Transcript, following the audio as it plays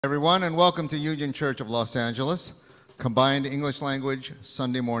Everyone, and welcome to Union Church of Los Angeles, Combined English Language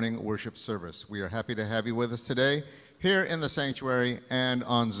Sunday Morning Worship Service. We are happy to have you with us today, here in the sanctuary and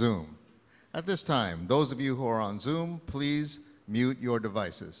on Zoom. At this time, those of you who are on Zoom, please mute your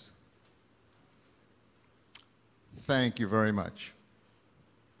devices. Thank you very much.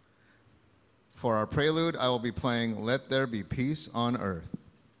 For our prelude, I will be playing Let There Be Peace on Earth.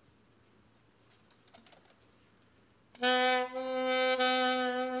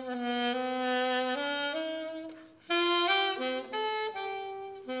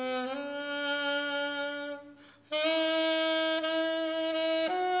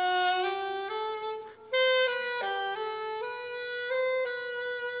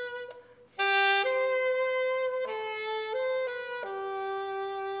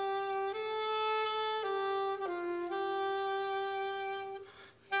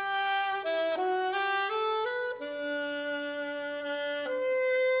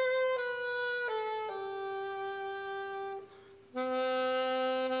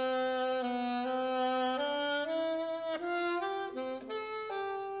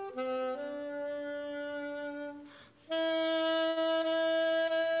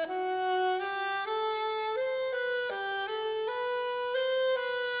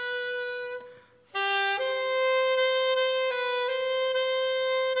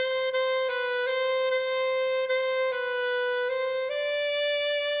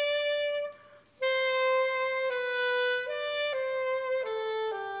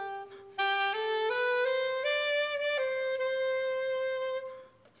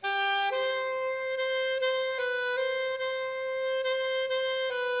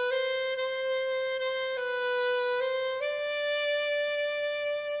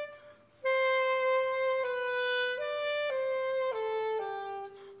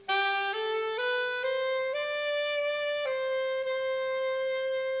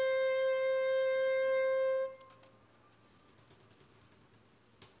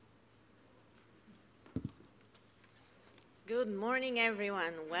 Good morning,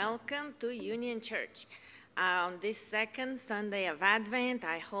 everyone. Welcome to Union Church. On this second Sunday of Advent,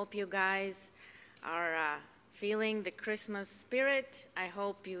 I hope you guys are feeling the Christmas spirit. I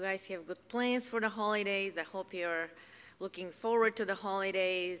hope you guys have good plans for the holidays. I hope you're looking forward to the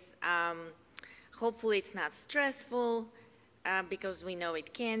holidays. Hopefully it's not stressful because we know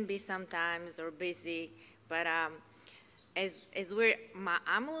it can be sometimes or busy. But I'm a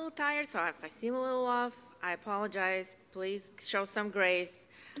little tired, so if I seem a little off, I apologize. Please show some grace.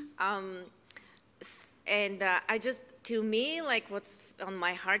 To me, like what's on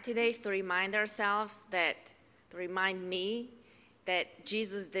my heart today is to remind me that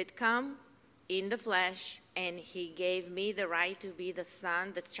Jesus did come in the flesh, and he gave me the right to be the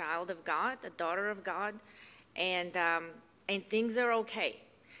son, the child of God, the daughter of God, and things are okay.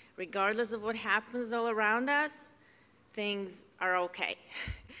 Regardless of what happens all around us, things are okay.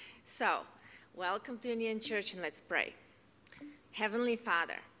 So, welcome to Union Church, and let's pray. Heavenly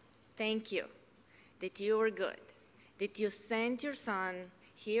Father, thank you that you are good, that you sent your son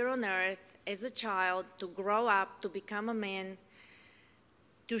here on earth as a child to grow up, to become a man,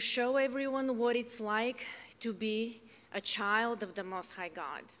 to show everyone what it's like to be a child of the Most High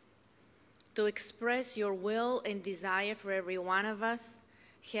God, to express your will and desire for every one of us,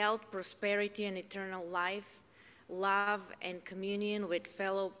 health, prosperity, and eternal life, love and communion with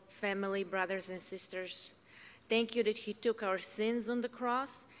fellow family brothers and sisters. Thank you that he took our sins on the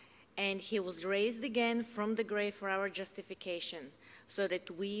cross and he was raised again from the grave for our justification so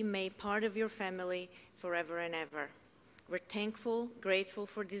that we may part of your family forever and ever. We're thankful, grateful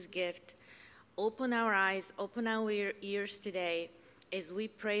for this gift. Open our eyes, open our ears today as we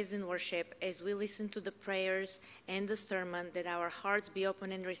praise and worship, as we listen to the prayers and the sermon, that our hearts be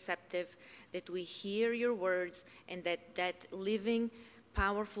open and receptive, that we hear your words, and that living,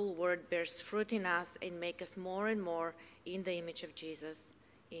 powerful word bears fruit in us and make us more and more in the image of Jesus.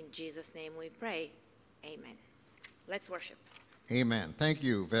 In Jesus' name we pray. Amen. Let's worship. Amen. Thank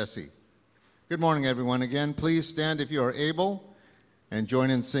you, Vessi. Good morning, everyone. Again, please stand if you are able and join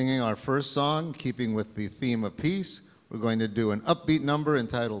in singing our first song, keeping with the theme of peace. We're going to do an upbeat number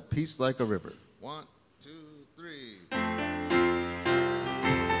entitled Peace Like a River. 1, 2, 3.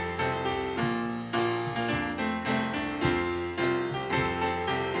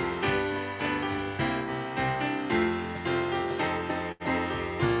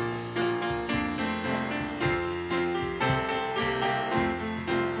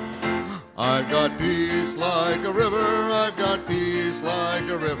 I've got peace like a river, I've got peace like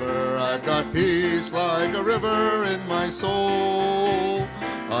a river, I've got peace like a river in my soul.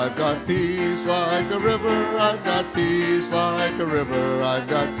 I've got peace like a river, I've got peace like a river, I've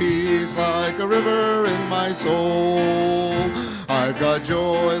got peace like a river in my soul. I've got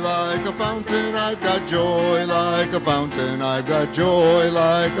joy like a fountain, I've got joy like a fountain, I've got joy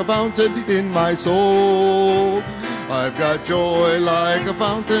like a fountain in my soul. I've got joy like a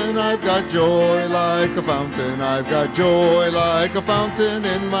fountain, I've got joy like a fountain, I've got joy like a fountain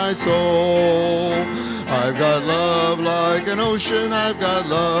in my soul. I've got love like an ocean, I've got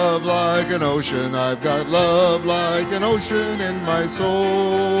love like an ocean, I've got love like an ocean in my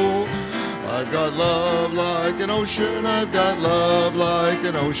soul. I've got love like an ocean, I've got love like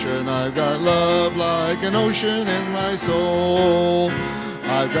an ocean, I've got love like an ocean in my soul.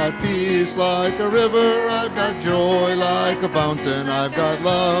 I've got peace like a river, I've got joy like a fountain, I've got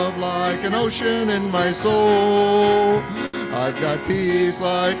love like an ocean in my soul. I've got peace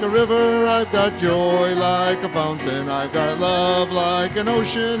like a river, I've got joy like a fountain, I've got love like an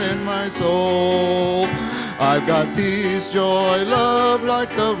ocean in my soul. I've got peace, joy, love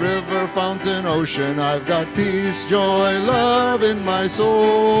like a river, fountain, ocean. I've got peace, joy, love in my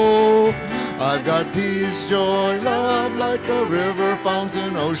soul. I've got peace, joy, love like a river,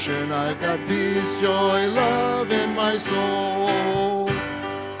 fountain, ocean. I've got peace, joy, love in my soul.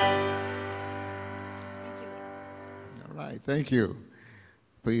 All right, thank you.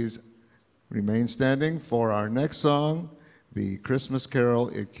 Please remain standing for our next song, the Christmas carol,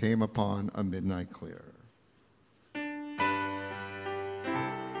 It Came Upon a Midnight Clear.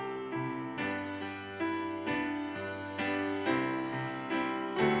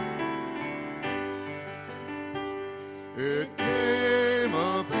 It came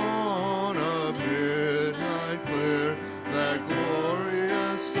upon a midnight clear, that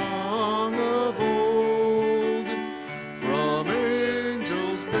glorious song of old, from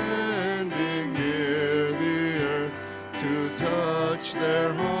angels bending near the earth to touch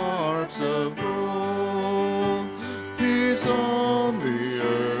their harps of gold. Peace on the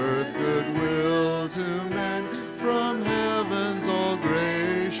earth, goodwill to men, from heaven's all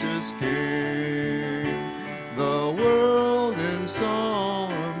gracious King. The world in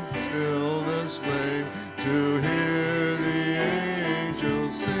psalms still display, to hear the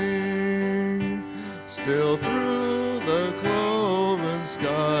angels sing. Still through the cloven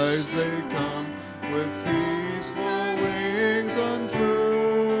skies they come, with peaceful wings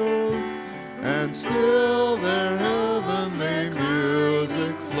unfurled, and still their heavenly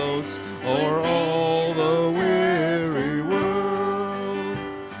music floats o'er all the weary world.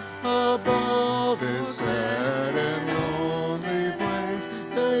 Above its sad and lonely plains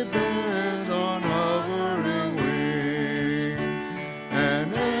they bend on hovering wing,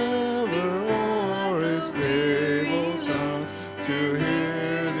 and ever o'er its Babel sounds to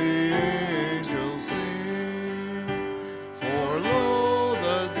hear the angels sing. For lo,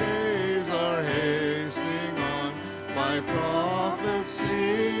 the days are hastening on, by prophets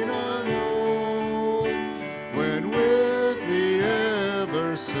seen of old, when with the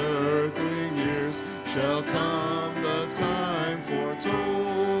ever-circling years shall come the time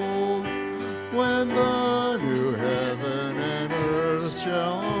foretold, when the new heaven and earth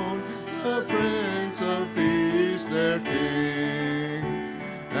shall own the Prince of Peace, their King,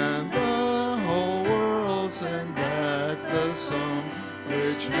 and the whole world send back the song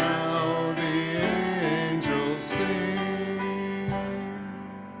which now the angels sing.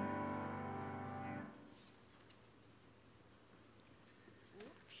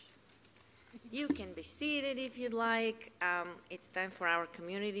 You can be seated if you'd like. It's time for our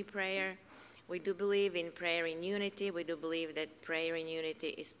community prayer. We do believe in prayer in unity. We do believe that prayer in unity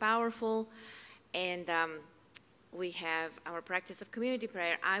is powerful. And we have our practice of community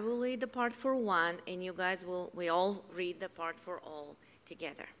prayer. I will lead the part for one, and you guys we all read the part for all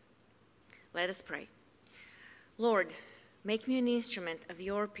together. Let us pray. Lord, make me an instrument of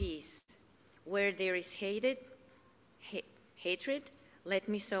your peace. Where there is hatred, let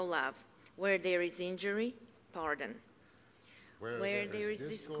me sow love. Where there is injury, pardon. Where there is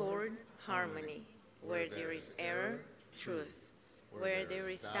discord, harmony. Where there is error, truth. Where there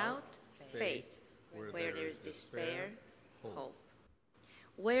is doubt, faith. Where there is despair, hope.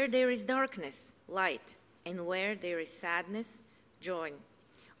 Where there is darkness, light. And where there is sadness, joy.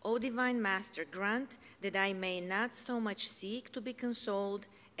 O divine Master, grant that I may not so much seek to be consoled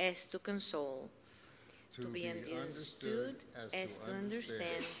as to console. To be understood as to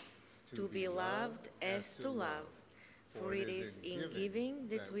understand. To be loved as to love, for it is in giving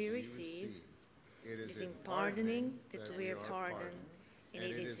that we receive, it is in pardoning that we are pardoned, and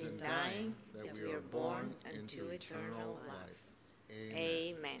it is in dying that we are born unto eternal life.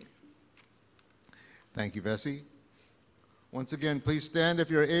 Amen. Thank you, Vesey. Once again, please stand if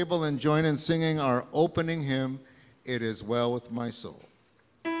you're able and join in singing our opening hymn, It Is Well With My Soul.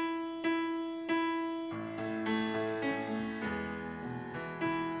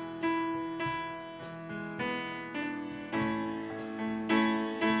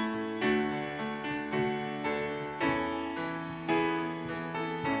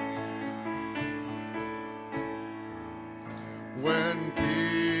 When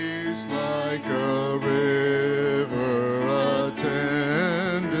peace like a river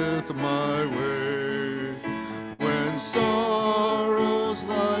attendeth my way, when sorrows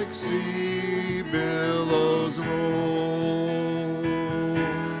like sea billows roll,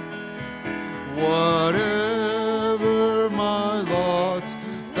 whatever my lot,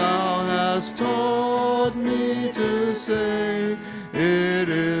 thou hast taught me to say, it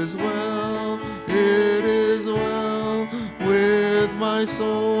is well, it is well with my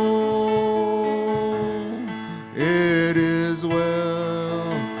soul. It is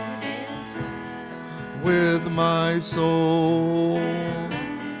well with my soul.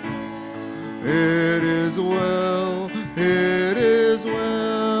 It is well, it is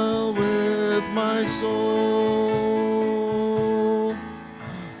well with my soul.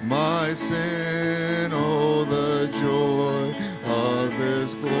 My sin, oh, the joy of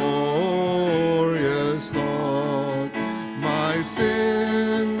this glorious thought. My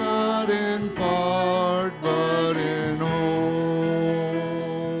sin not in part but in whole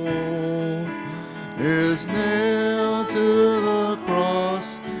is nailed to the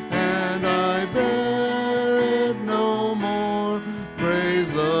cross, and I bear it no more.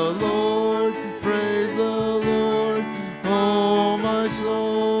 Praise the Lord, oh my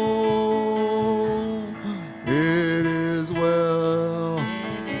soul. It is well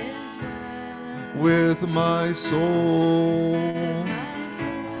with my soul.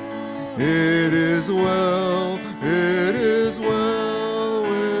 It is well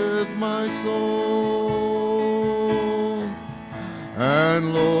with my soul.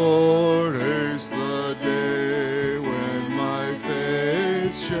 And Lord, haste the day when my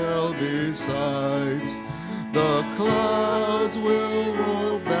faith shall be sight. The clouds will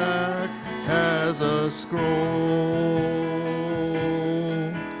roll back as a scroll.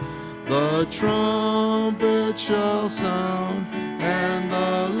 The trumpet shall sound, and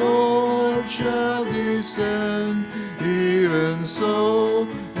the Lord shall descend. Even so,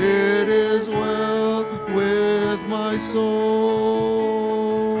 it is well with my soul.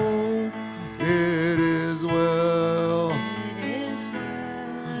 It is well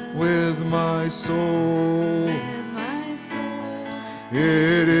with my soul.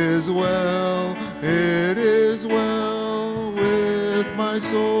 It is well with my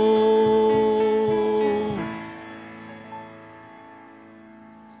soul.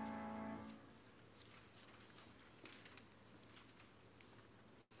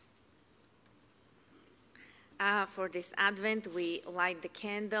 For this Advent, we light the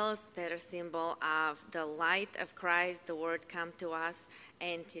candles that are symbol of the light of Christ, the Word come to us.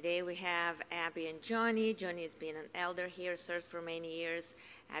 And today we have Abby and Johnny. Johnny has been an elder here, served for many years.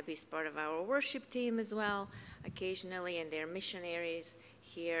 Abby is part of our worship team as well, occasionally, and they're missionaries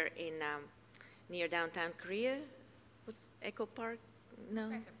here in near downtown Korea. What's Echo Park?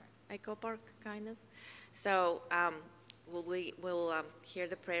 No, Echo Park, kind of. So we'll hear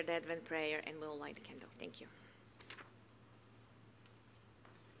the prayer, the Advent prayer, and we'll light the candle. Thank you.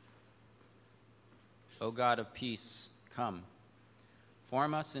 O God of peace, come.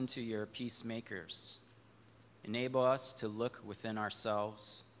 Form us into your peacemakers. Enable us to look within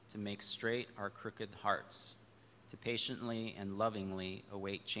ourselves, to make straight our crooked hearts, to patiently and lovingly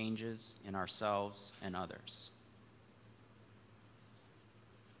await changes in ourselves and others.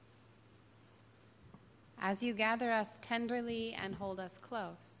 As you gather us tenderly and hold us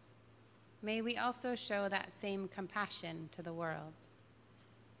close, may we also show that same compassion to the world.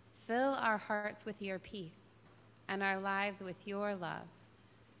 Fill our hearts with your peace and our lives with your love,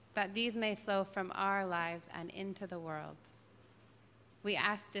 that these may flow from our lives and into the world. We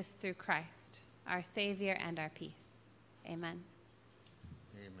ask this through Christ, our Savior and our peace. Amen.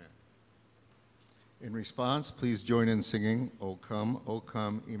 Amen. In response, please join in singing, O come,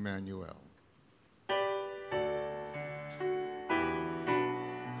 Emmanuel.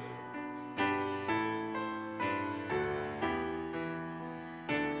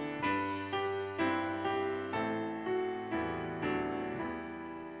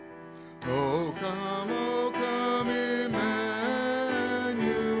 O come, Emmanuel,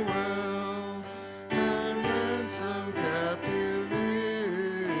 and ransom captive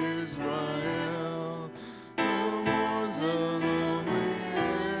Israel, who mourns the lonely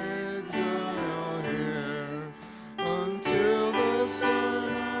exile.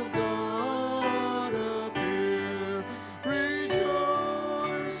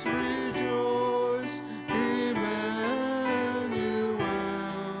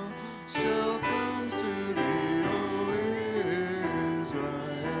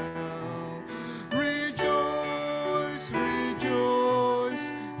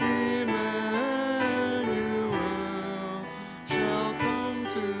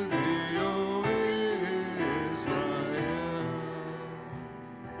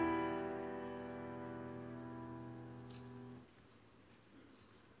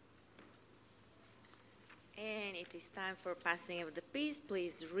 it is time for passing of the peace.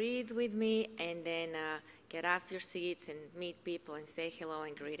 Please read with me and then get off your seats and meet people and say hello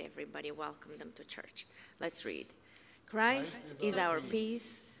and greet everybody. Welcome them to church. Let's read. Christ is our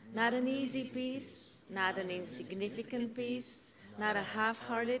peace, not an easy peace, not an insignificant peace, not a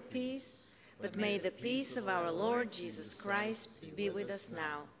half-hearted peace, but may the peace of our Lord Jesus Christ be with us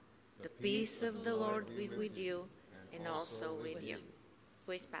now. The peace of the Lord be with you and also with you.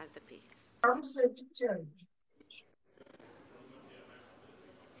 Please pass the peace.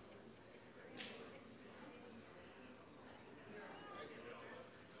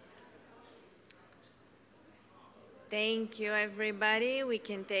 Thank you, everybody. We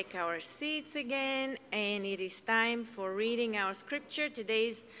can take our seats again, and it is time for reading our scripture.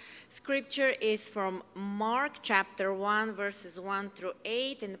 Today's scripture is from Mark chapter 1, verses 1 through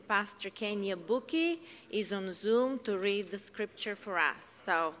 8, and Pastor Kenya Buki is on Zoom to read the scripture for us.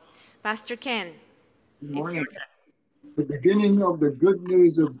 So, Pastor Ken. Good morning. The beginning of the good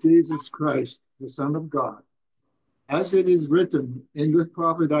news of Jesus Christ, the Son of God. As it is written in the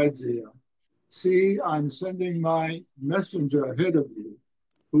prophet Isaiah, see, I'm sending my messenger ahead of you,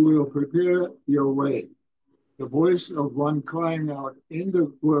 who will prepare your way. The voice of one crying out in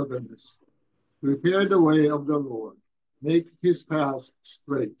the wilderness, prepare the way of the Lord, make his path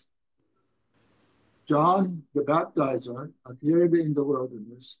straight. John the baptizer appeared in the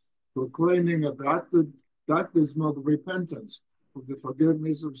wilderness, proclaiming a baptism of repentance for the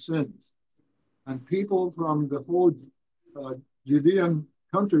forgiveness of sins. And people from the whole Judean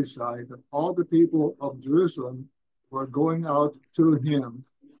countryside, all the people of Jerusalem were going out to him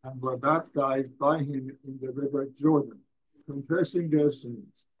and were baptized by him in the river Jordan, confessing their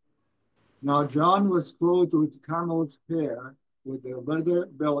sins. Now John was clothed with camel's hair, with a leather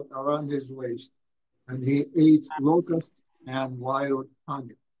belt around his waist, and he ate locusts and wild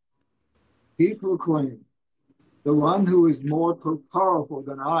honey. He proclaimed, the one who is more powerful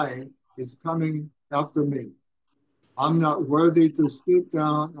than I is coming after me. I'm not worthy to stoop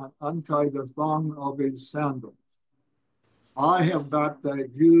down and untie the thong of his sandals. I have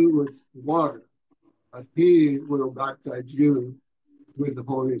baptized you with water, but he will baptize you with the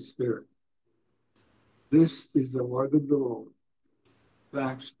Holy Spirit. This is the word of the Lord.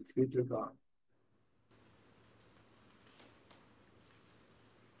 Thanks be to God.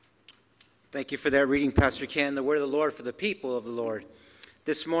 Thank you for that reading, Pastor Ken, the word of the Lord for the people of the Lord.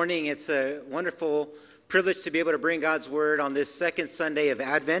 This morning, it's a wonderful privilege to be able to bring God's word on this second Sunday of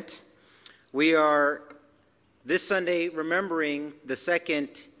Advent. We are this Sunday remembering the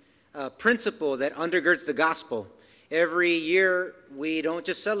second principle that undergirds the gospel. Every year, we don't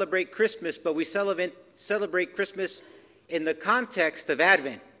just celebrate Christmas, but we celebrate Christmas in the context of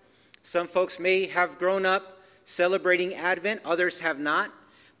Advent. Some folks may have grown up celebrating Advent, others have not.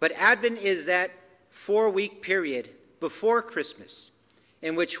 But Advent is that 4-week period before Christmas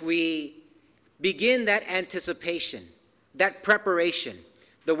in which we begin that anticipation, that preparation.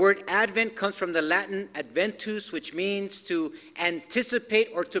 The word Advent comes from the Latin adventus, which means to anticipate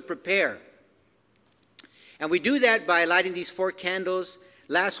or to prepare. And we do that by lighting these 4 candles.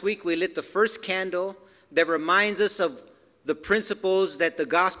 Last week we lit the first candle that reminds us of the principles that the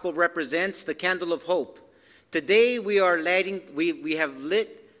gospel represents, the candle of hope. Today we have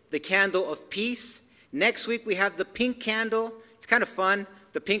lit the candle of peace. Next week we have the pink candle. It's kind of fun.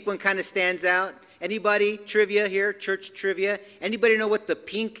 The pink one kind of stands out. Anybody, trivia here, church trivia? Anybody know what the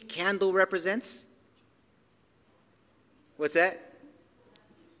pink candle represents? What's that?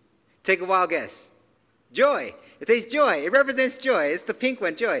 Take a wild guess. Joy. It says joy. It represents joy. It's the pink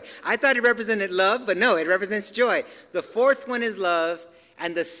one, joy. I thought it represented love, but no, it represents joy. The fourth one is love.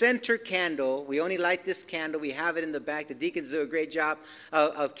 And the center candle, we only light this candle. We have it in the back. The deacons do a great job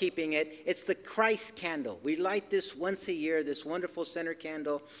of keeping it. It's the Christ candle. We light this once a year, this wonderful center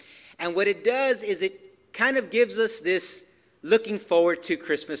candle. And what it does is it kind of gives us this looking forward to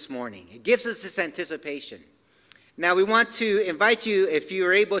Christmas morning. It gives us this anticipation. Now, we want to invite you, if you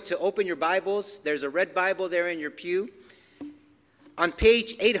are able to open your Bibles, there's a red Bible there in your pew. On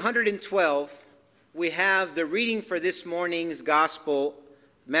page 812, we have the reading for this morning's gospel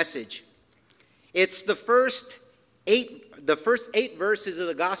message. It's the first eight verses of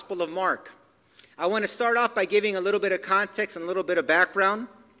the Gospel of Mark. I want to start off by giving a little bit of context and a little bit of background.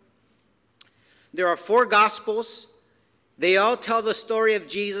 There are 4 Gospels. They all tell the story of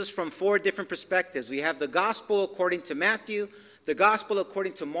Jesus from 4 different perspectives. We have the Gospel according to Matthew, the Gospel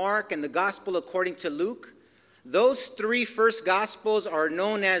according to Mark, and the Gospel according to Luke. Those 3 first Gospels are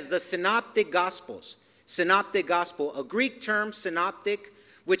known as the Synoptic Gospels. Synoptic Gospel, a Greek term, synoptic,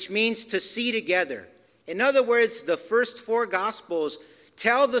 which means to see together. In other words, the first 4 Gospels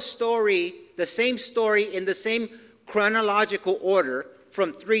tell the story, the same story in the same chronological order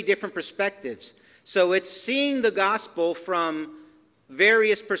from three different perspectives. So it's seeing the gospel from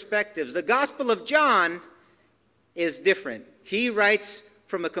various perspectives. The Gospel of John is different. He writes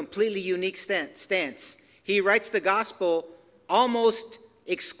from a completely unique stance. He writes the gospel almost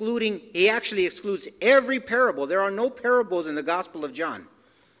excluding, he actually excludes every parable. There are no parables in the Gospel of John.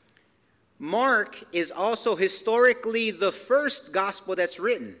 Mark is also historically the first gospel that's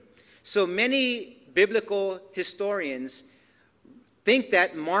written. So many biblical historians think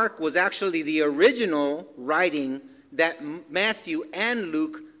that Mark was actually the original writing that Matthew and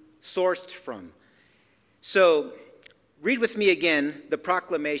Luke sourced from. So read with me again the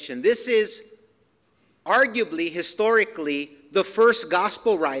proclamation. This is arguably, historically, the first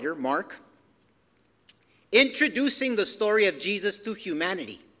gospel writer, Mark, introducing the story of Jesus to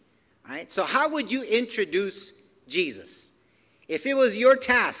humanity. All right? So how would you introduce Jesus? If it was your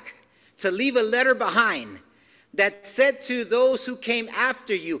task to leave a letter behind that said to those who came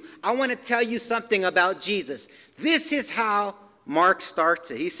after you, I want to tell you something about Jesus. This is how Mark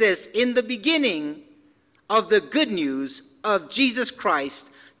starts it. He says, in the beginning of the good news of Jesus Christ,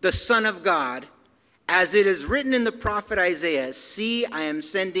 the Son of God, as it is written in the prophet Isaiah, see, I am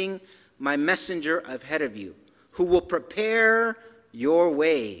sending my messenger ahead of you, who will prepare your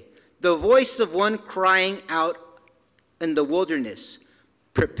way. The voice of one crying out in the wilderness,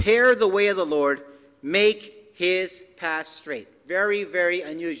 prepare the way of the Lord, make his path straight. Very, very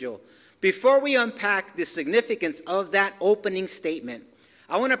unusual. Before we unpack the significance of that opening statement,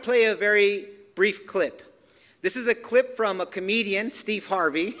 I want to play a very brief clip. This is a clip from a comedian, Steve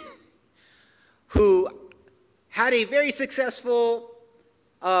Harvey, who had a very successful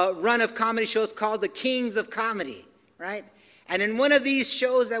run of comedy shows called the Kings of Comedy, right? And in one of these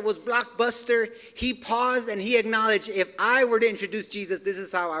shows that was blockbuster, he paused and he acknowledged, if I were to introduce Jesus, this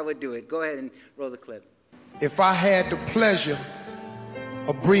is how I would do it. Go ahead and roll the clip. If I had the pleasure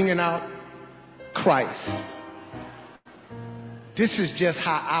of bringing out Christ, this is just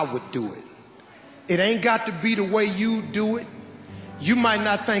how I would do it. It ain't got to be the way you do it. You might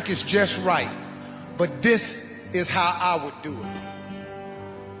not think it's just right, but this is how I would do it.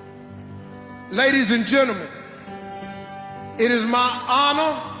 Ladies and gentlemen, it is my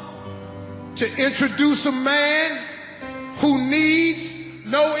honor to introduce a man who needs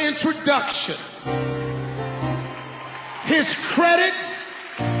no introduction. His credits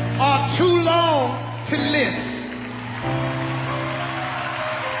are too long to list.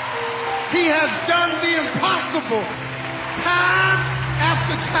 He has done the impossible time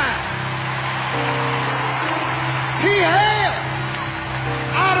after time. He hails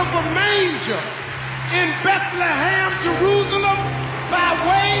out of a manger in Bethlehem, Jerusalem, by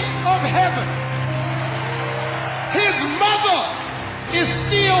way of heaven. His mother is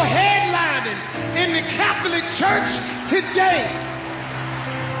still headlining in the Catholic Church today.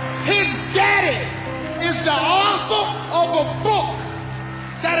 His daddy is the author of a book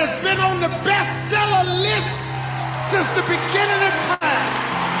that has been on the bestseller list since the beginning of time.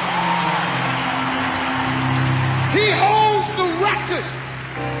 He holds the record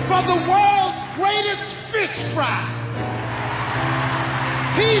for the world's greatest fish fry.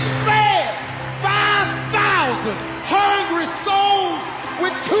 He fed 5,000 hungry souls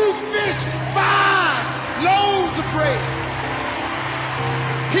with 2 fish, 5 loaves of bread.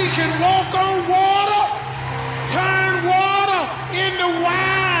 He can walk on water, turn water into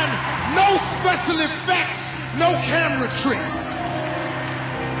wine. No special effects, no camera tricks.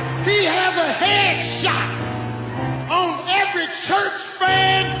 He has a headshot on every church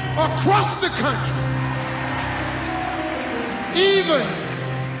fan across the country. Even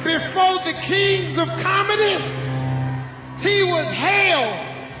before the Kings of Comedy, he was hailed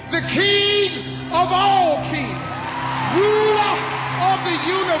the King of all kings, ruler of the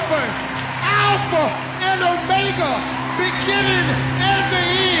universe, Alpha and Omega, beginning and the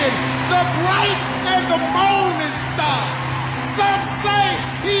end, the bright and the morning star. Some say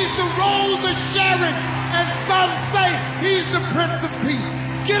he's the Rose of Sharon, and some say he's the Prince of Peace.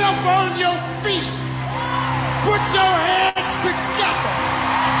 Get up on your feet, put your hands together,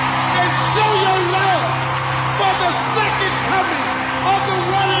 and show your love for the second coming of the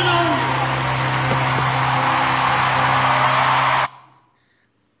one and only.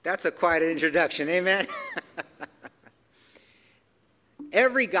 That's a quiet introduction, amen?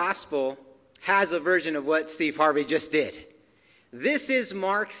 Every gospel has a version of what Steve Harvey just did. This is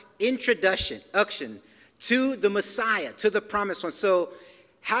Mark's introduction to the Messiah, to the promised one. So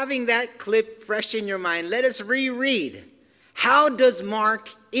having that clip fresh in your mind, let us reread. How does Mark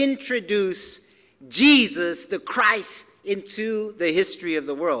introduce Jesus, the Christ, into the history of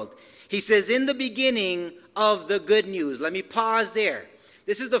the world. He says, in the beginning of the good news. Let me pause there.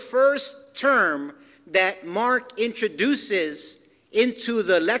 This is the first term that Mark introduces into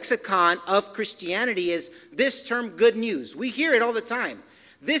the lexicon of Christianity, is this term good news. We hear it all the time.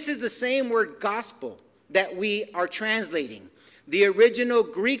 This is the same word gospel that we are translating. The original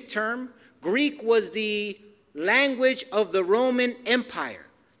Greek term, Greek was the language of the Roman Empire.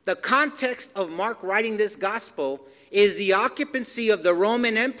 The context of Mark writing this gospel is the occupancy of the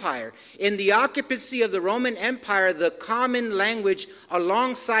Roman Empire. In the occupancy of the Roman Empire, the common language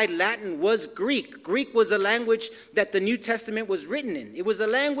alongside Latin was Greek. Greek was a language that the New Testament was written in. It was a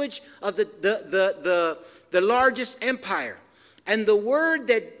language of the largest empire. And the word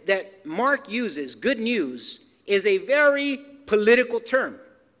that Mark uses, good news, is a very political term.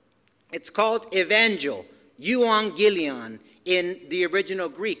 It's called evangel, euangelion, in the original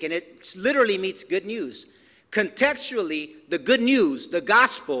Greek, and it literally means good news. Contextually, the good news, the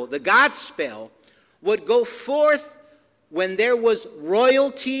gospel, the Godspell, would go forth when there was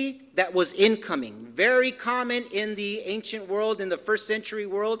royalty that was incoming. Very common in the ancient world, in the first century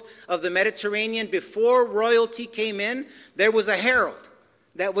world of the Mediterranean. Before royalty came in, there was a herald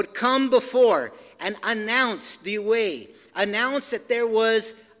that would come before and announce the way, announce that there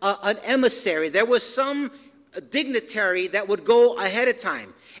was an emissary, there was some dignitary that would go ahead of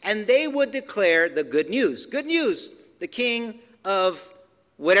time, and they would declare the good news. Good news, the king of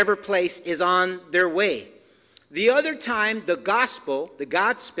whatever place is on their way. The other time, the gospel, the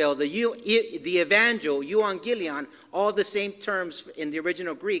Godspell, the evangel, euangelion, all the same terms in the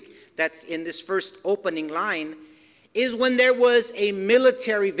original Greek that's in this first opening line, is when there was a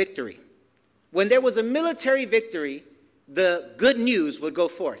military victory. When there was a military victory, the good news would go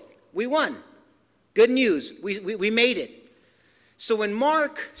forth. We won. Good news, we made it. So when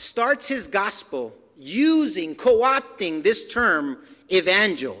Mark starts his gospel using, co-opting this term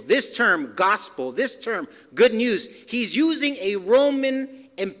evangel, this term gospel, this term good news, he's using a Roman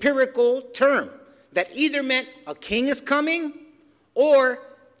empirical term that either meant a king is coming or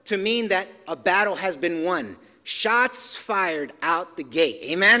to mean that a battle has been won. Shots fired out the gate.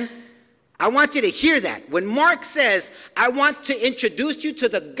 Amen? I want you to hear that. When Mark says, I want to introduce you to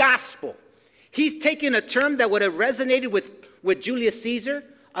the gospel, he's taking a term that would have resonated with Julius Caesar,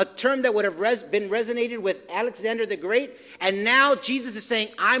 a term that would have been resonated with Alexander the Great, and now Jesus is saying,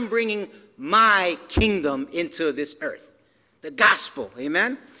 I'm bringing my kingdom into this earth. The gospel,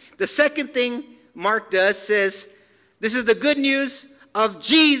 amen? The second thing Mark does says, this is the good news of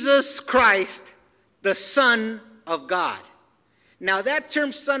Jesus Christ, the Son of God. Now that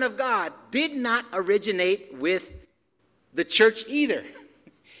term Son of God did not originate with the church either.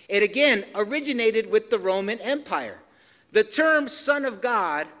 It again originated with the Roman Empire. The term Son of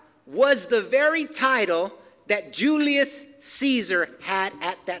God was the very title that Julius Caesar had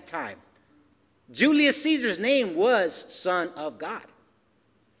at that time. Julius Caesar's name was Son of God.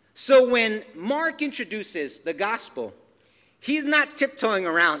 So when Mark introduces the gospel, he's not tiptoeing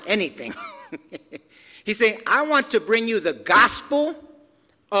around anything. He's saying, I want to bring you the gospel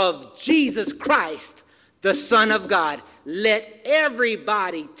of Jesus Christ, the Son of God. Let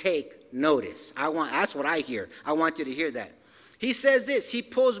everybody take notice. That's what I hear. I want you to hear that. He says this, he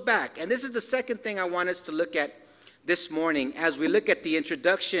pulls back. And this is the second thing I want us to look at this morning as we look at the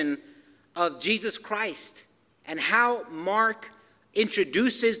introduction of Jesus Christ and how Mark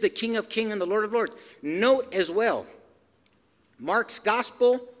introduces the King of Kings and the Lord of Lords. Note as well, Mark's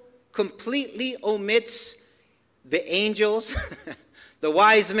gospel completely omits the angels, the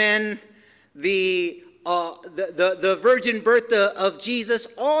wise men, the virgin birth of Jesus.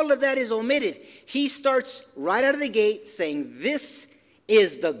 All of that is omitted. He starts right out of the gate saying, this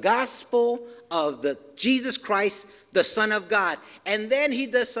is the gospel of the Jesus Christ, the Son of God. And then he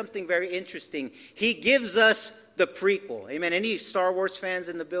does something very interesting. He gives us the prequel. Amen. Any Star Wars fans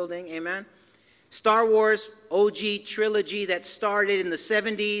in the building? Amen. Star Wars OG trilogy that started in the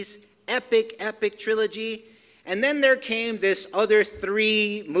 70s. Epic trilogy. And then there came this other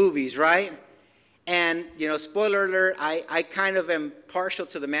 3 movies, right? And, you know, spoiler alert, I kind of am partial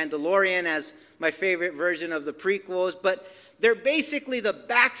to The Mandalorian as my favorite version of the prequels, but they're basically the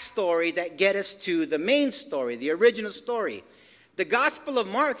backstory that get us to the main story, the original story. The Gospel of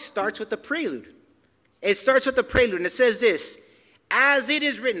Mark starts with the prelude. It starts with the prelude, and it says this, as it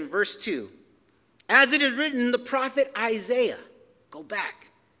is written, verse 2, as it is written in the prophet Isaiah, go back.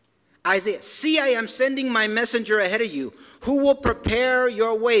 Isaiah, see, I am sending my messenger ahead of you, who will prepare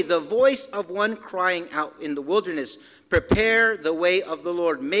your way, the voice of one crying out in the wilderness, prepare the way of the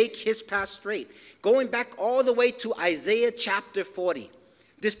Lord, make his path straight. Going back all the way to Isaiah chapter 40,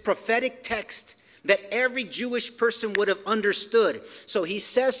 this prophetic text that every Jewish person would have understood. So he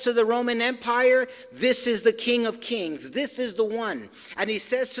says to the Roman Empire, this is the King of Kings. This is the one. And he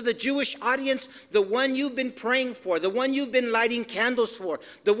says to the Jewish audience, the one you've been praying for, the one you've been lighting candles for,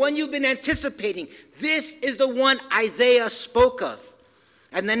 the one you've been anticipating. This is the one Isaiah spoke of.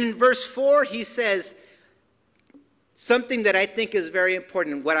 And then in verse 4, he says something that I think is very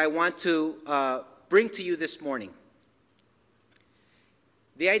important, what I want to bring to you this morning.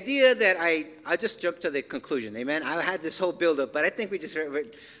 The idea that I just jumped to the conclusion, amen? I had this whole buildup, but I think we're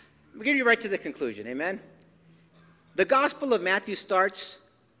going to right to the conclusion, amen? The Gospel of Matthew starts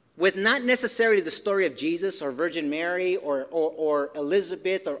with not necessarily the story of Jesus or Virgin Mary or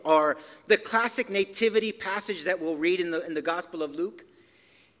Elizabeth or the classic nativity passage that we'll read in the Gospel of Luke.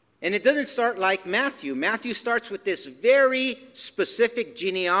 And it doesn't start like Matthew. Matthew starts with this very specific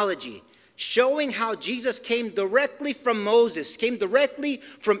genealogy, showing how Jesus came directly from Moses, came directly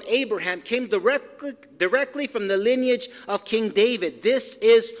from Abraham, came directly from the lineage of King David. This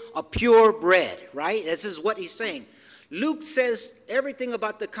is a purebred, right? This is what he's saying. Luke says everything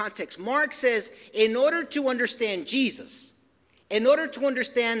about the context. Mark says, in order to understand Jesus, in order to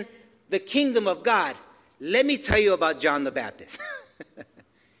understand the kingdom of God, let me tell you about John the Baptist.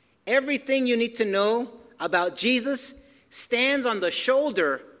 Everything you need to know about Jesus stands on the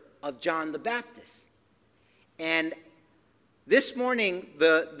shoulder of John the Baptist. And this morning,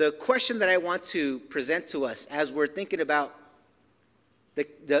 the question that I want to present to us as we're thinking about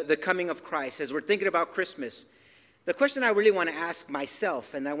the coming of Christ, as we're thinking about Christmas, the question I really want to ask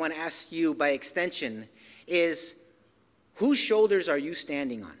myself, and I want to ask you by extension, is whose shoulders are you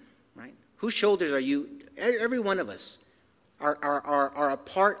standing on, right? Whose shoulders are you? Every one of us are a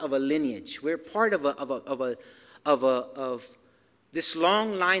part of a lineage. We're part of this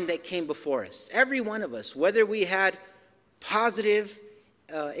long line that came before us. Every one of us, whether we had positive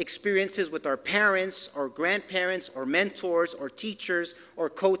experiences with our parents or grandparents or mentors or teachers or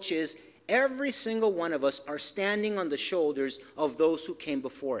coaches, every single one of us are standing on the shoulders of those who came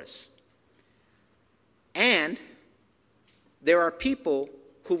before us. And there are people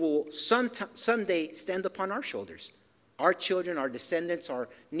who will someday stand upon our shoulders. Our children, our descendants, our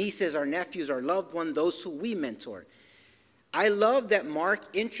nieces, our nephews, our loved ones, those who we mentor. I love that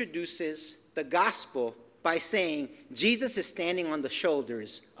Mark introduces the gospel by saying, Jesus is standing on the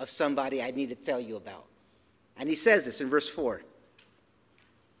shoulders of somebody I need to tell you about. And he says this in verse 4.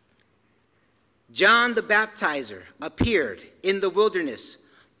 John the Baptizer appeared in the wilderness,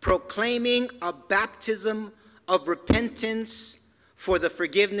 proclaiming a baptism of repentance for the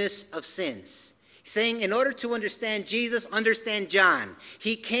forgiveness of sins. Saying, in order to understand Jesus, understand John.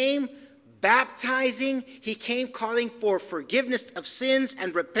 He came baptizing, he came calling for forgiveness of sins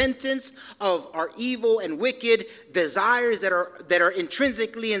and repentance of our evil and wicked desires that are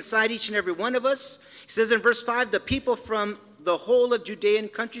intrinsically inside each and every one of us. He says in verse 5, the people from the whole of Judean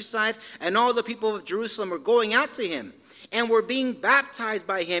countryside and all the people of Jerusalem were going out to him and were being baptized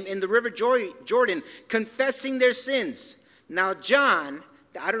by him in the river Jordan, confessing their sins. Now John,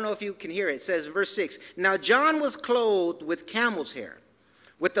 I don't know if you can hear it, it says in verse 6, now John was clothed with camel's hair,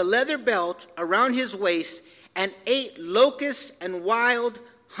 with a leather belt around his waist, and ate locusts and wild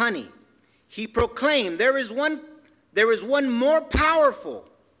honey. He proclaimed, there is one more powerful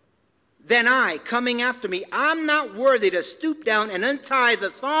than I coming after me. I'm not worthy to stoop down and untie the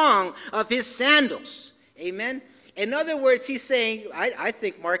thong of his sandals. Amen? In other words, he's saying, I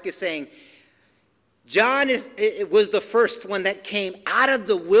think Mark is saying, John was the first one that came out of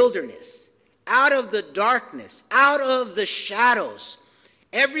the wilderness, out of the darkness, out of the shadows.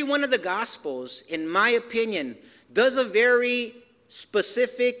 Every one of the Gospels, in my opinion, does a very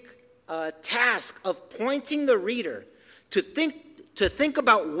specific task of pointing the reader to think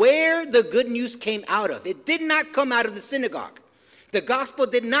about where the good news came out of. It did not come out of the synagogue. The gospel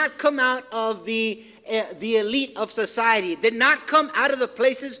did not come out of the elite of society. It did not come out of the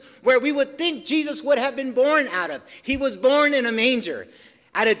places where we would think Jesus would have been born out of. He was born in a manger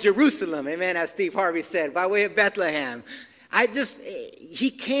out of Jerusalem, amen, as Steve Harvey said, by way of Bethlehem.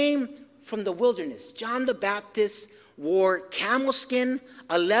 He came from the wilderness. John the Baptist wore camel skin,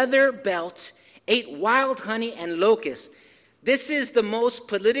 a leather belt, ate wild honey and locusts. This is the most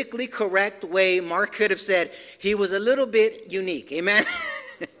politically correct way Mark could have said he was a little bit unique, amen?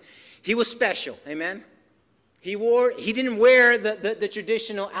 He was special, amen? He didn't wear the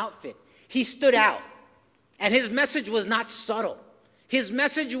traditional outfit. He stood out. And his message was not subtle. His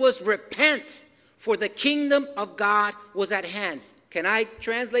message was repent, for the kingdom of God was at hand. Can I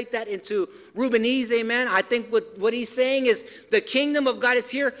translate that into Rubenese, amen? I think what he's saying is the kingdom of God is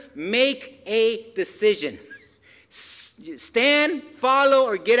here. Make a decision. Stand, follow,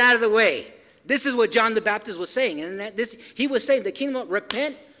 or get out of the way. This is what John the Baptist was saying. And he was saying the kingdom,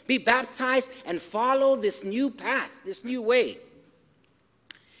 repent, be baptized, and follow this new path, this new way.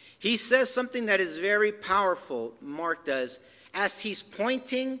 He says something that is very powerful, Mark does, as he's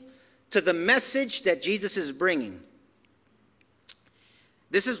pointing to the message that Jesus is bringing.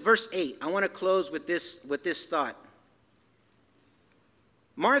 This is verse 8. I want to close with this thought.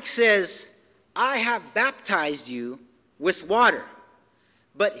 Mark says, I have baptized you with water,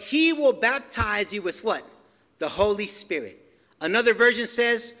 but he will baptize you with what? The Holy Spirit. Another version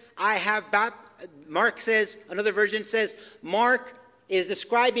says, another version says, Mark is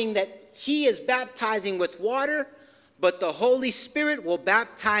describing that he is baptizing with water, but the Holy Spirit will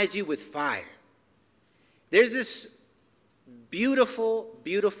baptize you with fire. There's this beautiful,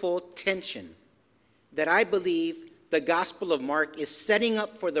 beautiful tension that I believe the Gospel of Mark is setting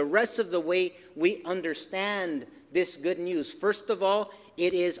up for the rest of the way we understand this good news. First of all,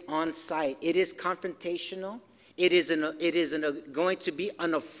 it is on site. It is confrontational. It is going to be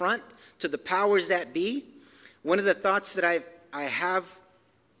an affront to the powers that be. One of the thoughts that I have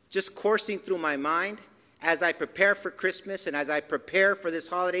just coursing through my mind as I prepare for Christmas and as I prepare for this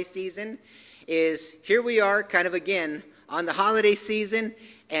holiday season is, here we are kind of again on the holiday season,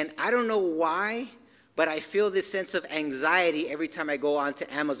 and I don't know why, but I feel this sense of anxiety every time I go onto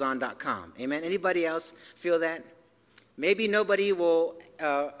Amazon.com. Amen? Anybody else feel that? Maybe nobody will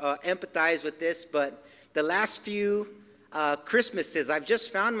empathize with this, but the last few Christmases, I've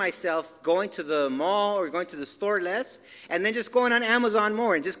just found myself going to the mall or going to the store less, and then just going on Amazon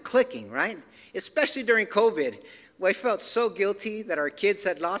more and just clicking, right? Especially during COVID, where I felt so guilty that our kids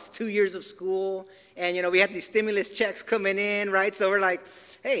had lost 2 years of school, and, we had these stimulus checks coming in, right? So we're like,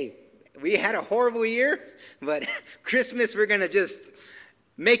 hey, we had a horrible year, but Christmas, we're going to just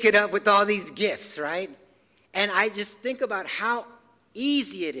make it up with all these gifts, right? And I just think about how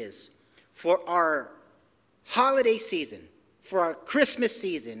easy it is for our holiday season, for our Christmas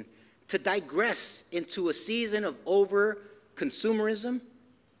season, to digress into a season of over-consumerism,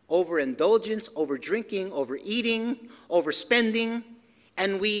 overindulgence, over-drinking, overeating, overspending,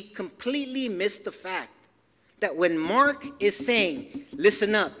 and we completely miss the fact that when Mark is saying,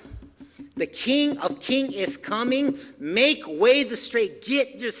 listen up, the King of Kings is coming, make way the straight,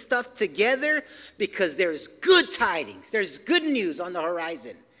 get your stuff together, because there's good tidings, there's good news on the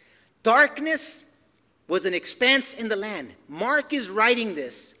horizon. Darkness was an expanse in the land. Mark is writing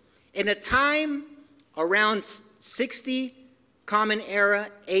this in a time around 60 Common Era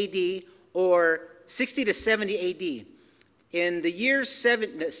AD, or 60 to 70 AD. In the year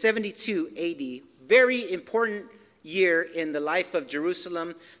 72 AD, very important year in the life of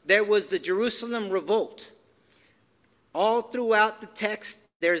Jerusalem, there was the Jerusalem revolt. All throughout the text,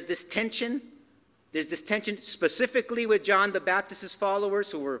 there's this tension. There's this tension specifically with John the Baptist's followers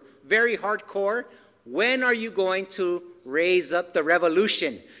who were very hardcore. When are you going to raise up the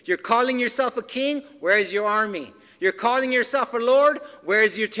revolution? You're calling yourself a king? Where's your army? You're calling yourself a lord?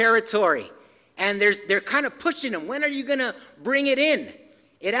 Where's your territory? And they're kind of pushing them. When are you going to bring it in?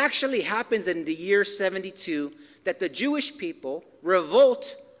 It actually happens in the year 72 that the Jewish people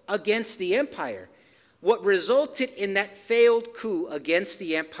revolt against the empire. What resulted in that failed coup against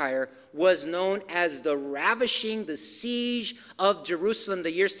the empire was known as the ravishing, the siege of Jerusalem,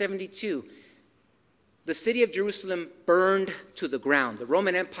 the year 72. The city of Jerusalem burned to the ground. The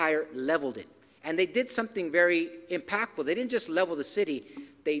Roman Empire leveled it. And they did something very impactful. They didn't just level the city.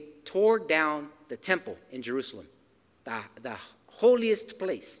 They tore down the temple in Jerusalem, the holiest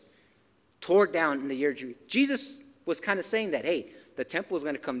place, tore down in the year of Jerusalem. Jesus was kind of saying that, hey, the temple is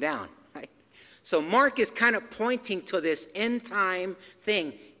going to come down. Right? So Mark is kind of pointing to this end time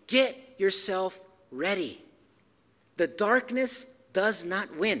thing. Get yourself ready. The darkness does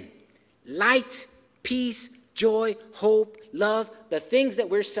not win. Light, peace, joy, hope, love, the things that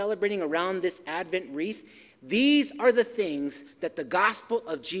we're celebrating around this Advent wreath, these are the things that the gospel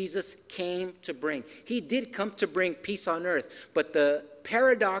of Jesus came to bring. He did come to bring peace on earth, but the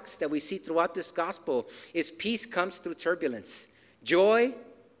paradox that we see throughout this gospel is peace comes through turbulence. Joy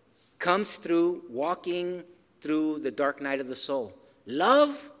comes through walking through the dark night of the soul.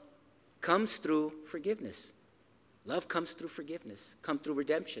 Love comes through forgiveness. Love comes through forgiveness, comes through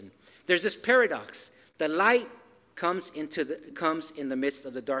redemption. There's this paradox. The light comes in the midst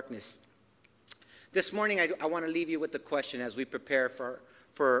of the darkness. This morning, I want to leave you with the question as we prepare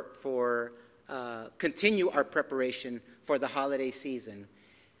continue our preparation for the holiday season.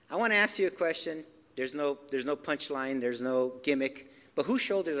 I want to ask you a question. There's no punchline. There's no gimmick. But whose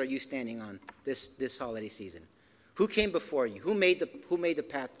shoulders are you standing on this holiday season? Who came before you? Who made the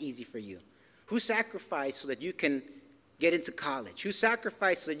path easy for you? Who sacrificed so that you can get into college? Who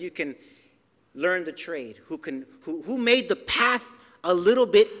sacrificed so that you can learned the trade, who made the path a little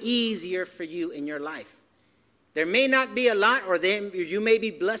bit easier for you in your life. There may not be a lot, or you may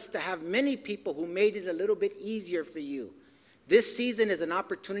be blessed to have many people who made it a little bit easier for you. This season is an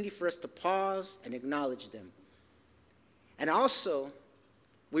opportunity for us to pause and acknowledge them. And also,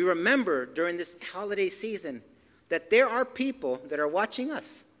 we remember during this holiday season that there are people that are watching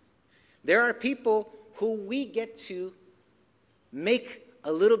us. There are people who we get to make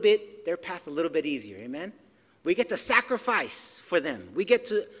their path a little bit easier, amen? We get to sacrifice for them. We get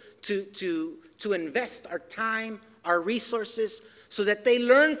to invest our time, our resources, so that they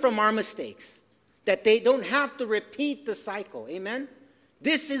learn from our mistakes, that they don't have to repeat the cycle, amen?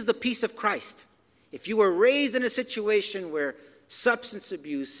 This is the peace of Christ. If you were raised in a situation where substance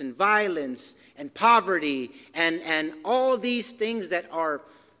abuse and violence and poverty and all these things that are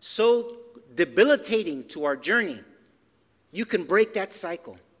so debilitating to our journey, you can break that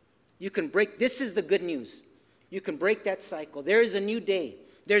cycle. This is the good news. You can break that cycle. There is a new day.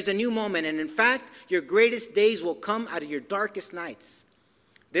 There's a new moment. And in fact, your greatest days will come out of your darkest nights.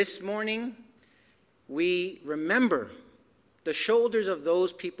 This morning, we remember the shoulders of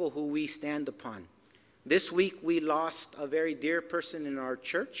those people who we stand upon. This week, we lost a very dear person in our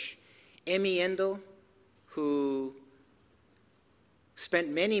church, Emmy Endo, who spent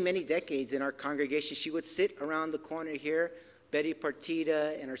many, many decades in our congregation. She would sit around the corner here. Betty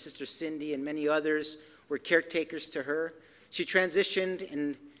Partida and her sister Cindy and many others were caretakers to her. She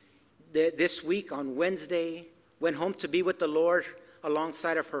transitioned this week on Wednesday, went home to be with the Lord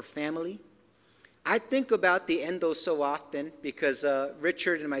alongside of her family. I think about the Endos so often because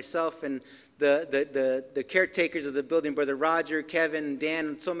Richard and myself and the caretakers of the building, Brother Roger, Kevin, Dan,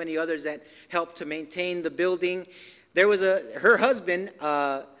 and so many others that helped to maintain the building. There was her husband,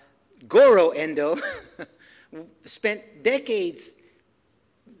 Goro Endo, spent decades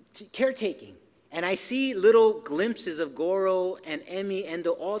caretaking. And I see little glimpses of Goro and Emmy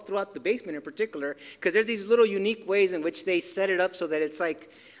Endo all throughout the basement in particular, because there's these little unique ways in which they set it up so that it's like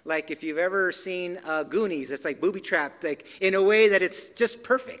if you've ever seen Goonies, it's like booby-trapped, like in a way that it's just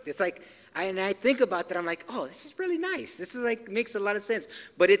perfect. It's like, and I think about that, I'm like, oh, this is really nice. This is like, makes a lot of sense.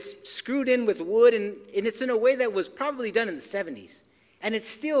 But it's screwed in with wood, and it's in a way that was probably done in the 70s. And it's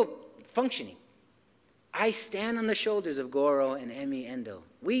still functioning. I stand on the shoulders of Goro and Emmy Endo.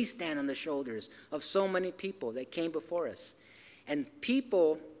 We stand on the shoulders of so many people that came before us. And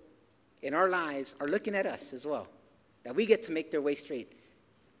people in our lives are looking at us as well, that we get to make their way straight.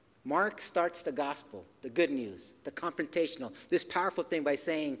 Mark starts the gospel, the good news, the confrontational, this powerful thing by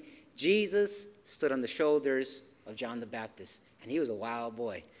saying, Jesus stood on the shoulders of John the Baptist. And he was a wild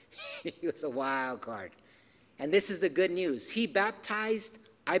boy. He was a wild card. And this is the good news. I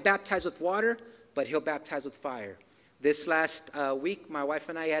baptized with water, but he'll baptize with fire. This last week, my wife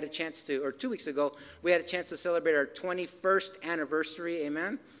and I had a chance to, or 2 weeks ago, we had a chance to celebrate our 21st anniversary,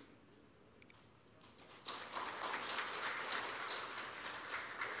 amen?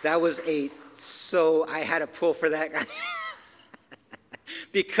 That was I had to pull for that.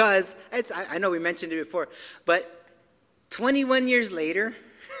 Because, I know we mentioned it before, but 21 years later,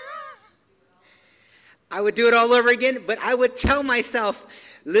 I would do it all over again, but I would tell myself,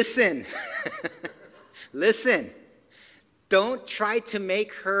 listen, listen, don't try to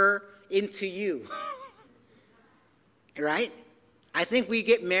make her into you, right? I think we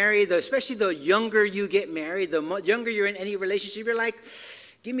get married, especially the younger you get married, the younger you're in any relationship, you're like,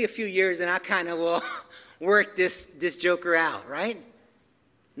 give me a few years and I kind of will work this joker out, right?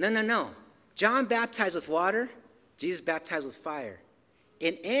 No. John baptized with water, Jesus baptized with fire.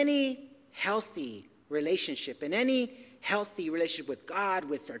 In any healthy relationship, with God,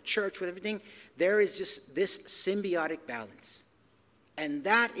 with our church, with everything, there is just this symbiotic balance. And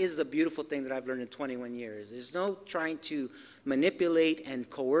that is the beautiful thing that I've learned in 21 years. There's no trying to manipulate and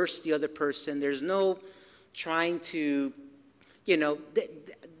coerce the other person. There's no trying to,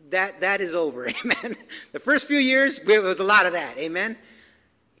 that is over, amen? The first few years, it was a lot of that, amen?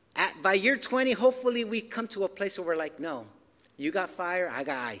 By year 20, hopefully we come to a place where we're like, no, you got fire, I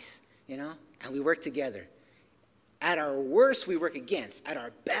got ice, and we work together. At our worst, we work against. At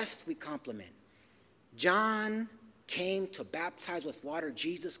our best, we complement. John came to baptize with water.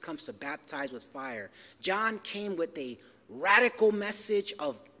 Jesus comes to baptize with fire. John came with a radical message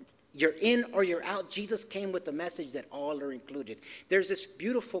of you're in or you're out. Jesus came with the message that all are included. There's this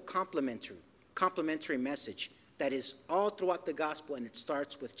beautiful complementary message that is all throughout the gospel, and it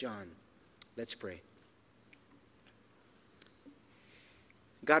starts with John. Let's pray.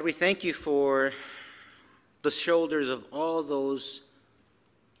 God, we thank you for the shoulders of all those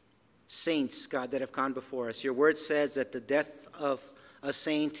saints, God, that have gone before us. Your word says that the death of a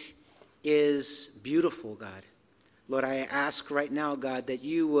saint is beautiful, God. Lord, I ask right now, God, that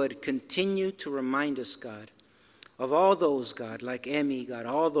you would continue to remind us, God, of all those, God, like Emmy, God,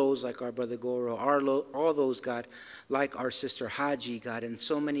 all those like our brother Goro, all those, God, like our sister Haji, God, and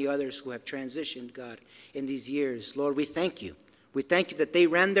so many others who have transitioned, God, in these years. Lord, we thank you. We thank you that they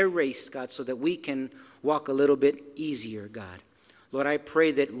ran their race, God, so that we can walk a little bit easier, God. Lord, I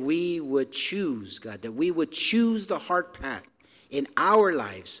pray that we would choose, God, that we would choose the hard path in our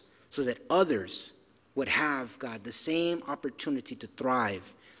lives so that others would have, God, the same opportunity to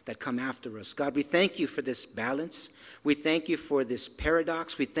thrive that come after us. God, we thank you for this balance. We thank you for this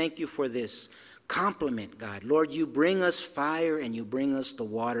paradox. We thank you for this complement, God. Lord, you bring us fire and you bring us the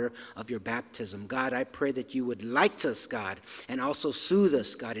water of your baptism. God, I pray that you would light us, God, and also soothe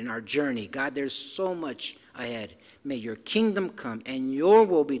us, God, in our journey. God, there's so much ahead. May your kingdom come and your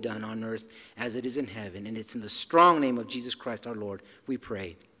will be done on earth as it is in heaven. And it's in the strong name of Jesus Christ our Lord we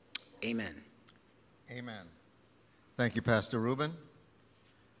pray. Amen. Amen. Thank you, Pastor Ruben.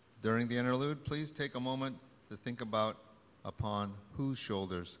 During the interlude, please take a moment to think about upon whose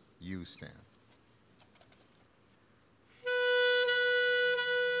shoulders you stand.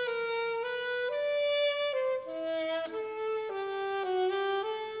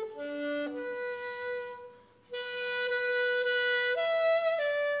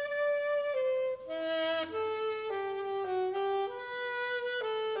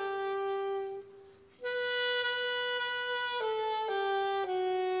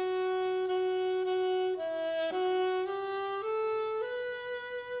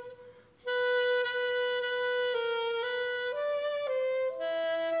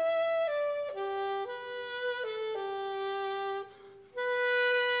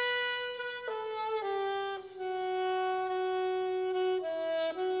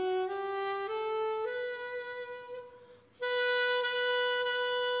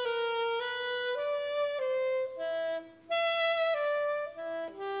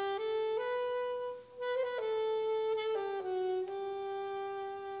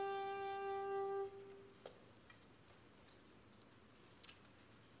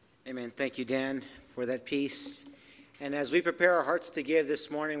 Amen. Thank you, Dan, for that piece. And as we prepare our hearts to give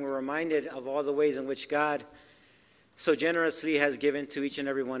this morning, we're reminded of all the ways in which God so generously has given to each and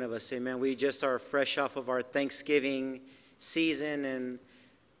every one of us. Amen. We just are fresh off of our Thanksgiving season. And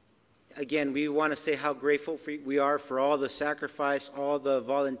again, we want to say how grateful we are for all the sacrifice, all the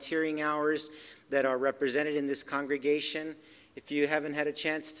volunteering hours that are represented in this congregation. If you haven't had a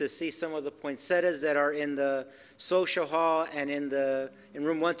chance to see some of the poinsettias that are in the social hall and in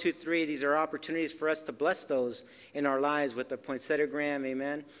room 123, these are opportunities for us to bless those in our lives with the poinsettiagram,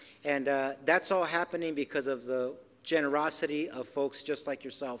 amen. And that's all happening because of the generosity of folks just like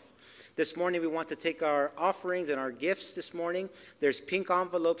yourself. This morning we want to take our offerings and our gifts this morning. There's pink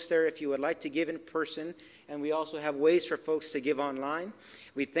envelopes there if you would like to give in person, and we also have ways for folks to give online.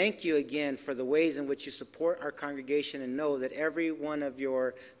 We thank you again for the ways in which you support our congregation, and know that every one of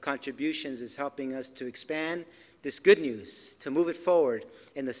your contributions is helping us to expand this good news, to move it forward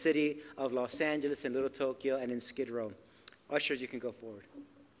in the city of Los Angeles and Little Tokyo and in Skid Row. Ushers, you can go forward.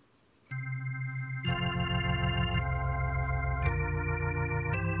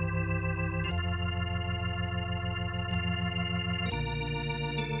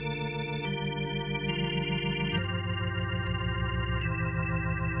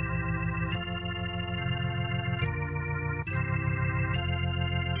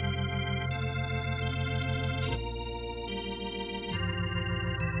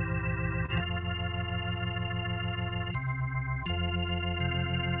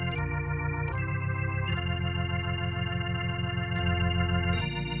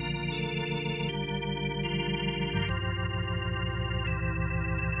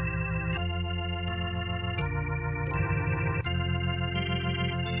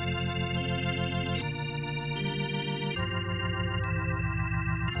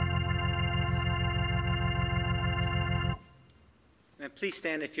 And please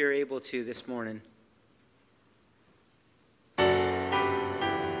stand if you're able to this morning.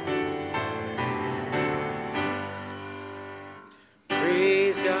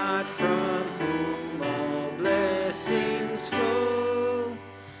 Praise God from whom all blessings flow.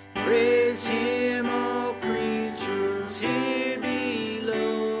 Praise Him, all creatures here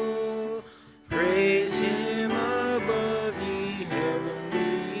below. Praise Him above, ye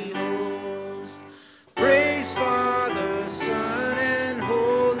heavenly hosts. Praise Father, Son, and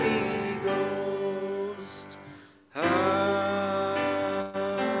Holy Ghost. Amen.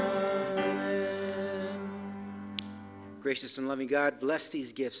 Gracious and loving God, bless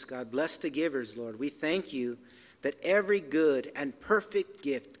these gifts, God. Bless the givers, Lord. We thank you that every good and perfect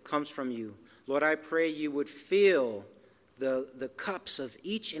gift comes from you. Lord, I pray you would fill the cups of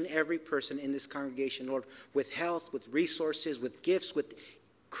each and every person in this congregation, Lord, with health, with resources, with gifts, with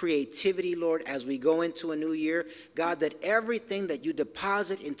creativity, Lord, as we go into a new year. God, that everything that you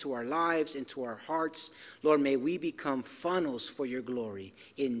deposit into our lives, into our hearts, Lord, may we become funnels for your glory.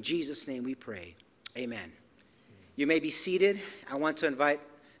 In Jesus' name we pray. Amen. You may be seated. I want to invite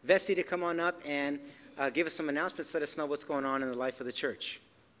Vesty to come on up and give us some announcements, let us know what's going on in the life of the church.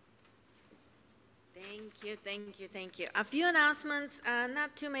 Thank you. A few announcements,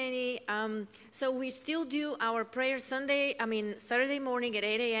 not too many. So we still do our prayer Saturday morning at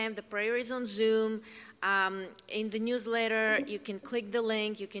 8 a.m. The prayer is on Zoom. In the newsletter, you can click the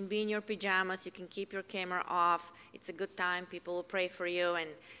link. You can be in your pajamas. You can keep your camera off. It's a good time. People will pray for you,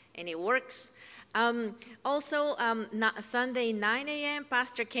 and it works. Sunday, 9 a.m.,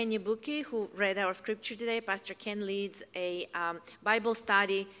 Pastor Ken Yabuki, who read our scripture today, Pastor Ken leads a Bible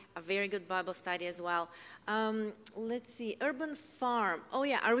study, a very good Bible study as well. Let's see, Urban Farm. Oh,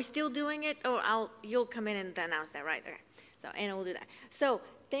 yeah, are we still doing it? Oh, you'll come in and announce that, right? Okay. So, and we'll do that. So,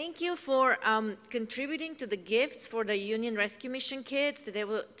 thank you for contributing to the gifts for the Union Rescue Mission kids. Today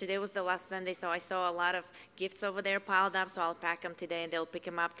was the last Sunday, so I saw a lot of gifts over there piled up, so I'll pack them today and they'll pick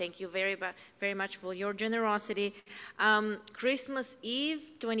them up. Thank you very much for your generosity. Christmas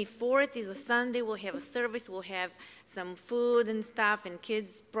Eve, 24th is a Sunday. We'll have a service. We'll have some food and stuff and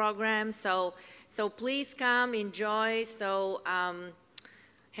kids program. So please come, enjoy.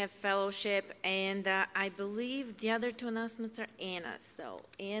 Have fellowship, and I believe the other two announcements are Anna's. So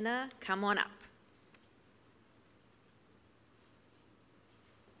Anna, come on up.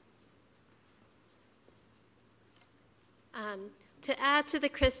 To add to the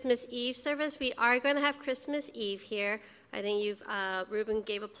Christmas Eve service, we are going to have Christmas Eve here. I think Ruben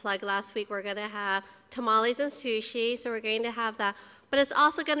gave a plug last week. We're going to have tamales and sushi, so we're going to have that. But it's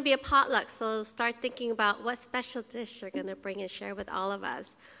also going to be a potluck, so start thinking about what special dish you're going to bring and share with all of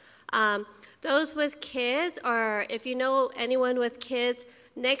us. Those with kids, or if you know anyone with kids,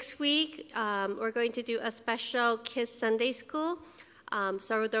 next week we're going to do a special Kids Sunday School.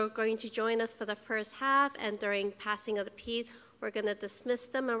 So they're going to join us for the first half, and during passing of the peace, we're going to dismiss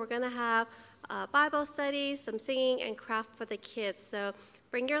them, and we're going to have Bible studies, some singing, and craft for the kids. So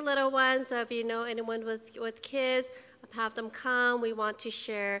bring your little ones. So if you know anyone with kids, have them come. We want to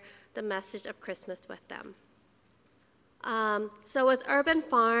share the message of Christmas with them. So with Urban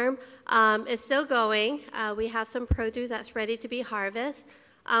Farm, it's still going. We have some produce that's ready to be harvested.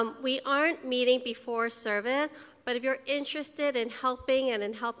 We aren't meeting before service, but if you're interested in helping and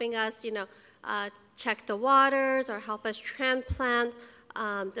in helping us, check the waters or help us transplant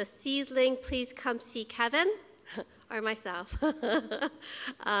the seedling, please come see Kevin or myself.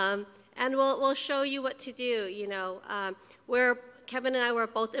 And we'll show you what to do. Kevin and I were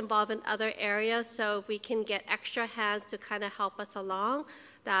both involved in other areas, so if we can get extra hands to kind of help us along,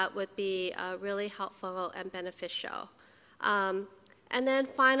 that would be really helpful and beneficial. And then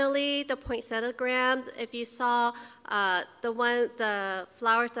finally, the poinsettiagram. If you saw the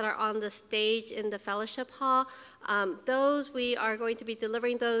flowers that are on the stage in the fellowship hall, those we are going to be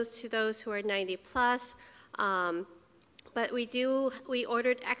delivering those to those who are 90 plus. But we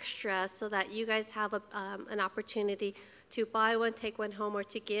ordered extra so that you guys have an opportunity to buy one, take one home, or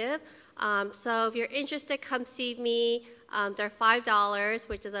to give. So if you're interested, come see me. They're $5,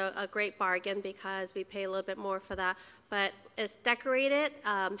 which is a great bargain because we pay a little bit more for that. But it's decorated,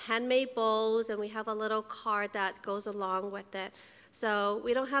 handmade bowls, and we have a little card that goes along with it. So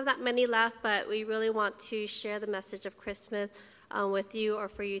we don't have that many left, but we really want to share the message of Christmas with you, or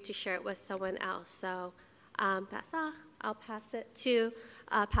for you to share it with someone else. So that's all. I'll pass it to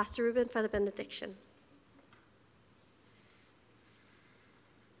Pastor Ruben for the benediction.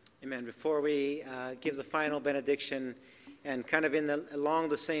 Amen. Before we give the final benediction, and kind of along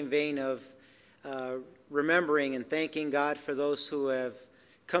the same vein of remembering and thanking God for those who have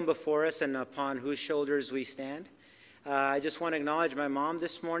come before us and upon whose shoulders we stand, I just want to acknowledge my mom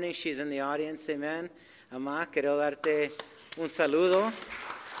this morning. She's in the audience. Amen. Mamá, quiero darte un saludo.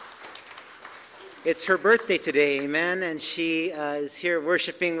 It's her birthday today, amen, and she is here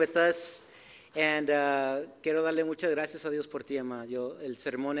worshiping with us. And quiero darle muchas gracias a Dios por ti, mamá. El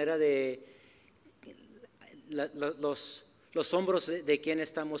sermón era de los hombros de quien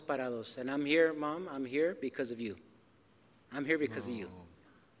estamos parados. And I'm here, Mom, I'm here because of you. I'm here because of you.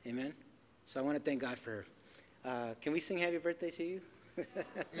 Amen. So I want to thank God for her. Can we sing happy birthday to you?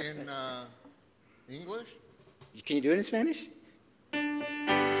 In English? Can you do it in Spanish?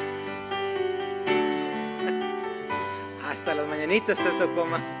 Hasta las mañanitas te tocó,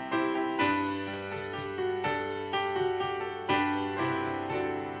 ma.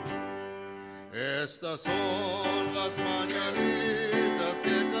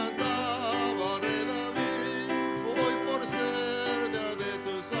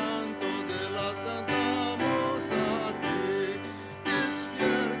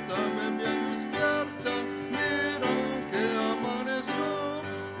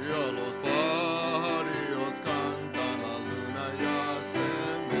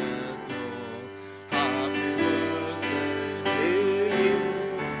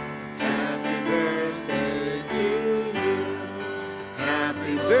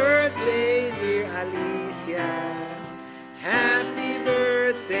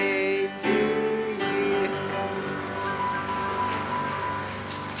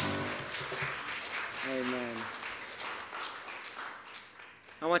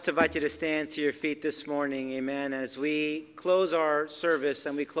 I want to invite you to stand to your feet this morning, amen. As we close our service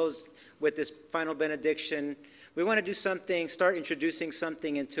and we close with this final benediction, we want to do something, start introducing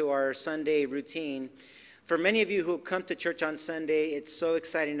something into our Sunday routine. For many of you who come to church on Sunday, it's so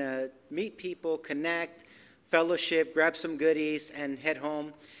exciting to meet people, connect, fellowship, grab some goodies, and head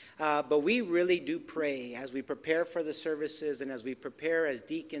home. But we really do pray as we prepare for the services and as we prepare as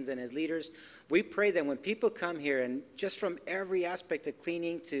deacons and as leaders. We pray that when people come here, and just from every aspect of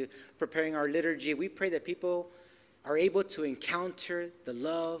cleaning to preparing our liturgy, we pray that people are able to encounter the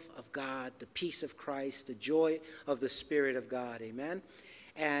love of God, the peace of Christ, the joy of the Spirit of God. Amen.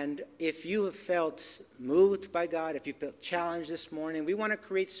 And if you have felt moved by God, if you felt challenged this morning, we want to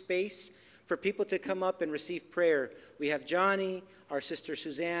create space for people to come up and receive prayer. We have Johnny, our sister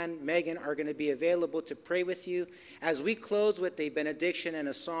Suzanne, Megan are going to be available to pray with you. As we close with a benediction and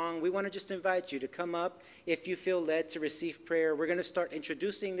a song, we want to just invite you to come up if you feel led to receive prayer. We're going to start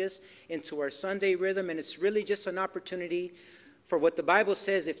introducing this into our Sunday rhythm, and it's really just an opportunity for what the Bible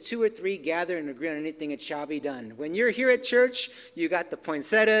says, if 2 or 3 gather and agree on anything, it shall be done. When you're here at church, you got the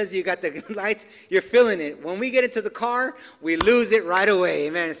poinsettias, you got the lights, you're feeling it. When we get into the car, we lose it right away,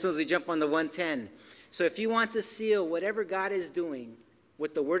 amen, as soon as we jump on the 110. So if you want to seal whatever God is doing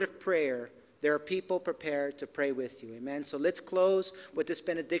with the word of prayer, there are people prepared to pray with you, amen. So let's close with this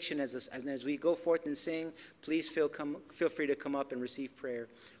benediction as we go forth and sing. Please feel free to come up and receive prayer.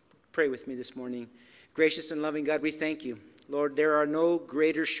 Pray with me this morning. Gracious and loving God, we thank you. Lord, there are no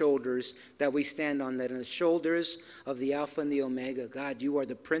greater shoulders that we stand on than the shoulders of the Alpha and the Omega. God, you are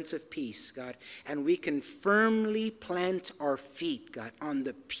the Prince of Peace, God, and we can firmly plant our feet, God, on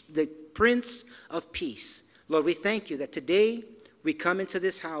the Prince of Peace. Lord, we thank you that today we come into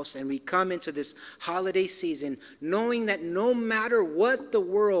this house and we come into this holiday season knowing that no matter what the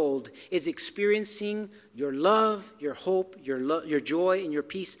world is experiencing, your love, your hope, your joy, and your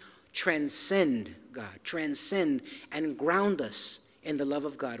peace transcend, God, transcend and ground us in the love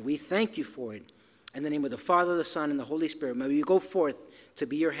of God. We thank you for it. In the name of the Father, the Son, and the Holy Spirit, may we go forth to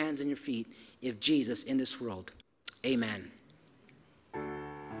be your hands and your feet of Jesus in this world. Amen.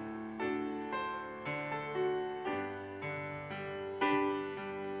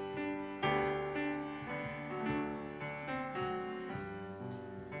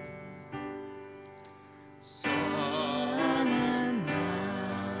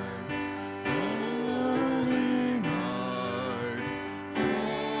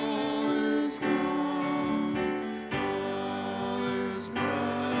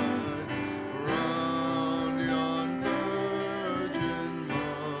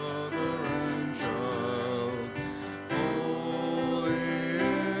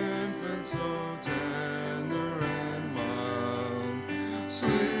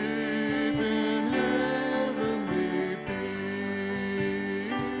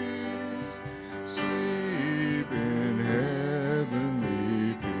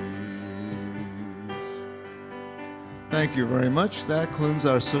 Thank you very much. That concludes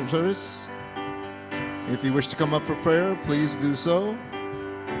our service. If you wish to come up for prayer, please do so.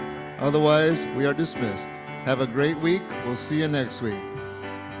 Otherwise, we are dismissed. Have a great week. We'll see you next week.